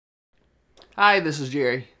Hi, this is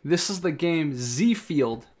Jerry. This is the game Z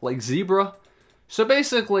Field, like zebra. So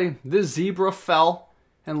basically, this zebra fell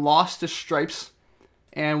and lost its stripes.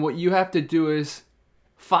 And what you have to do is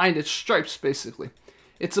find its stripes, basically.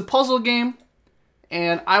 It's a puzzle game,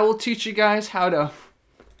 and I will teach you guys how to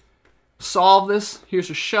solve this. Here's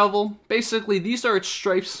a shovel. Basically, these are its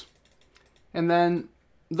stripes. And then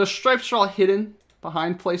the stripes are all hidden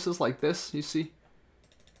behind places like this, you see?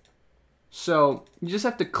 So you just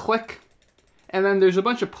have to click. And then there's a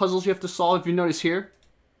bunch of puzzles you have to solve. If you notice here.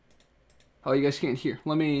 Oh, you guys can't hear.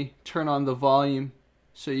 Let me turn on the volume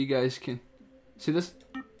so you guys can see this.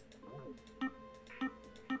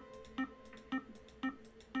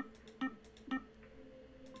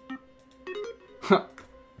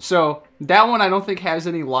 So that one I don't think has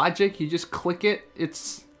any logic. You just click it.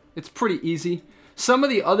 It's pretty easy. Some of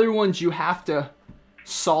the other ones you have to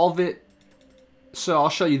solve it. So I'll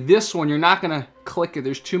show you this one. You're not gonna click it.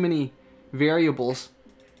 There's too many variables.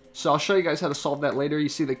 So I'll show you guys how to solve that later. You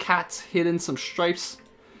see the cat's hidden some stripes.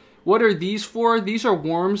 What are these for? These are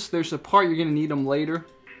worms. There's a part you're gonna need them later.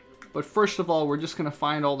 But first of all, we're just gonna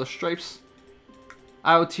find all the stripes.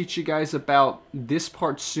 I will teach you guys about this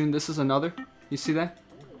part soon. This is another. You see that?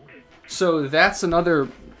 So that's another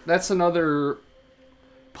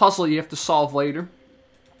puzzle you have to solve later.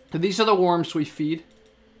 And these are the worms we feed.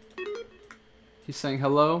 He's saying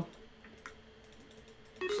hello.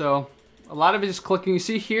 So a lot of it is clicking. You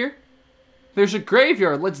see here? There's a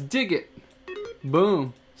graveyard. Let's dig it.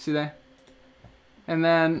 Boom. See that? And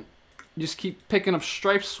then you just keep picking up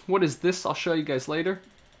stripes. What is this? I'll show you guys later.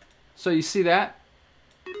 So you see that?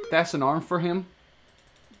 That's an arm for him.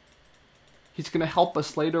 He's going to help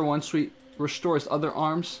us later once we restore his other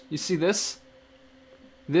arms. You see this?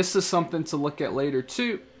 This is something to look at later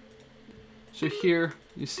too. So here,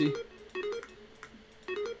 you see.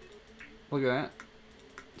 Look at that.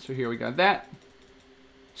 So here we got that.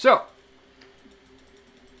 So,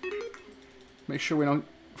 make sure we don't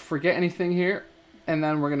forget anything here. And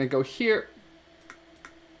then we're going to go here.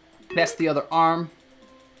 That's the other arm.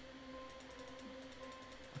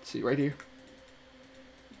 Let's see, right here.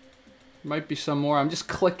 Might be some more. I'm just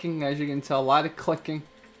clicking, as you can tell. A lot of clicking.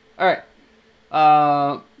 Alright.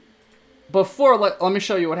 Let me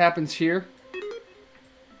show you what happens here.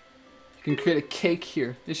 You can create a cake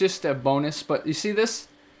here. It's just a bonus, but you see this?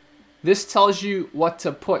 This tells you what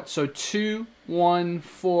to put. So 2, 1,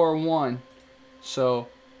 4, 1. So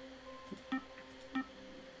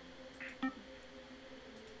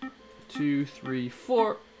 2, 3,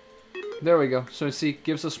 4. There we go. So see, it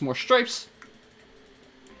gives us more stripes.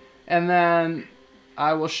 And then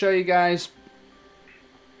I will show you guys.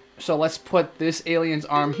 So let's put this alien's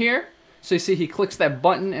arm here. So you see he clicks that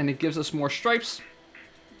button and it gives us more stripes.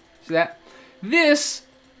 See that? This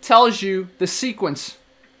tells you the sequence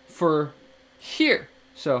for here.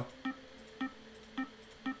 So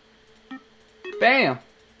bam.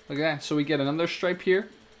 Look at that. So we get another stripe here.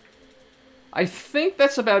 I think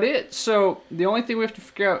that's about it. So the only thing we have to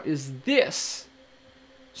figure out is this.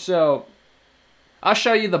 So I'll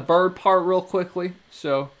show you the bird part real quickly.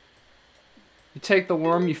 So you take the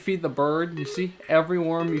worm, you feed the bird. You see? Every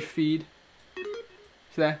worm you feed.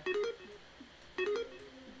 See that?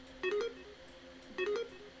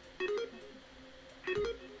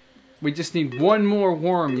 We just need one more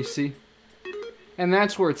worm, you see? And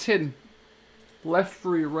that's where it's hidden. Left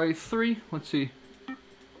 3, right 3. Let's see.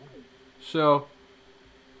 So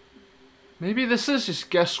maybe this is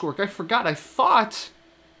just guesswork. I forgot. I thought...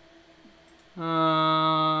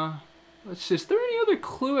 let's see. Is there any other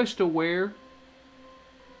clue as to where?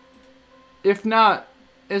 If not,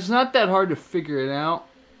 it's not that hard to figure it out.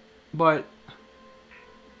 But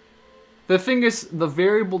the thing is, the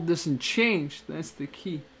variable doesn't change. That's the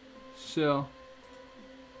key. So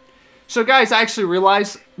guys, I actually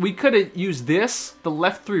realized we could have used this, the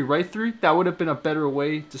left 3, right 3. That would have been a better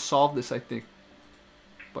way to solve this, I think.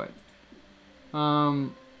 But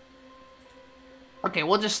okay,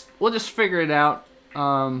 we'll just figure it out.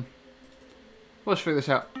 We'll just figure this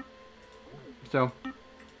out. So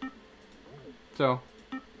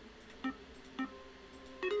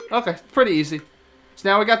okay, pretty easy. So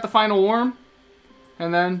now we got the final worm,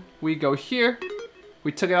 and then we go here.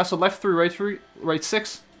 We took it out. So left 3, right 3, right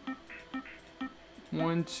 6.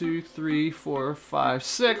 1, 2, 3, 4, 5,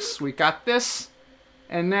 6. We got this.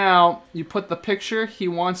 And now you put the picture. He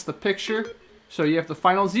wants the picture. So you have the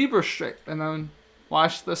final zebra stripe. And then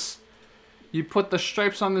watch this. You put the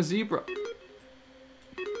stripes on the zebra.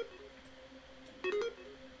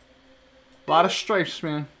 A lot of stripes,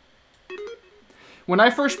 man. When I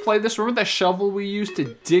first played this, remember that shovel we used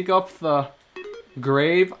to dig up the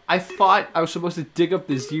grave. I thought I was supposed to dig up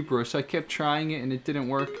the zebra, so I kept trying it and it didn't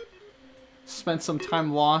work. Spent some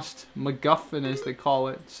time lost. MacGuffin, as they call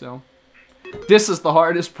it. So this is the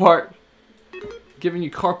hardest part. Giving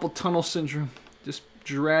you carpal tunnel syndrome. Just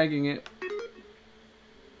dragging it.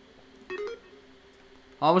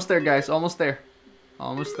 Almost there, guys. Almost there.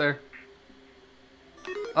 Almost there.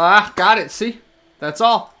 Ah, got it. See? That's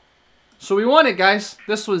all. So we won it, guys.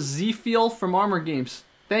 This was Z-Feel from Armor Games.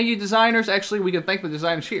 Thank you, designers. Actually, we can thank the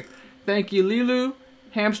designers here. Thank you, Lilu,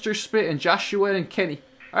 Hamster Spit, and Joshua and Kenny.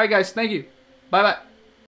 All right, guys. Thank you. Bye-bye.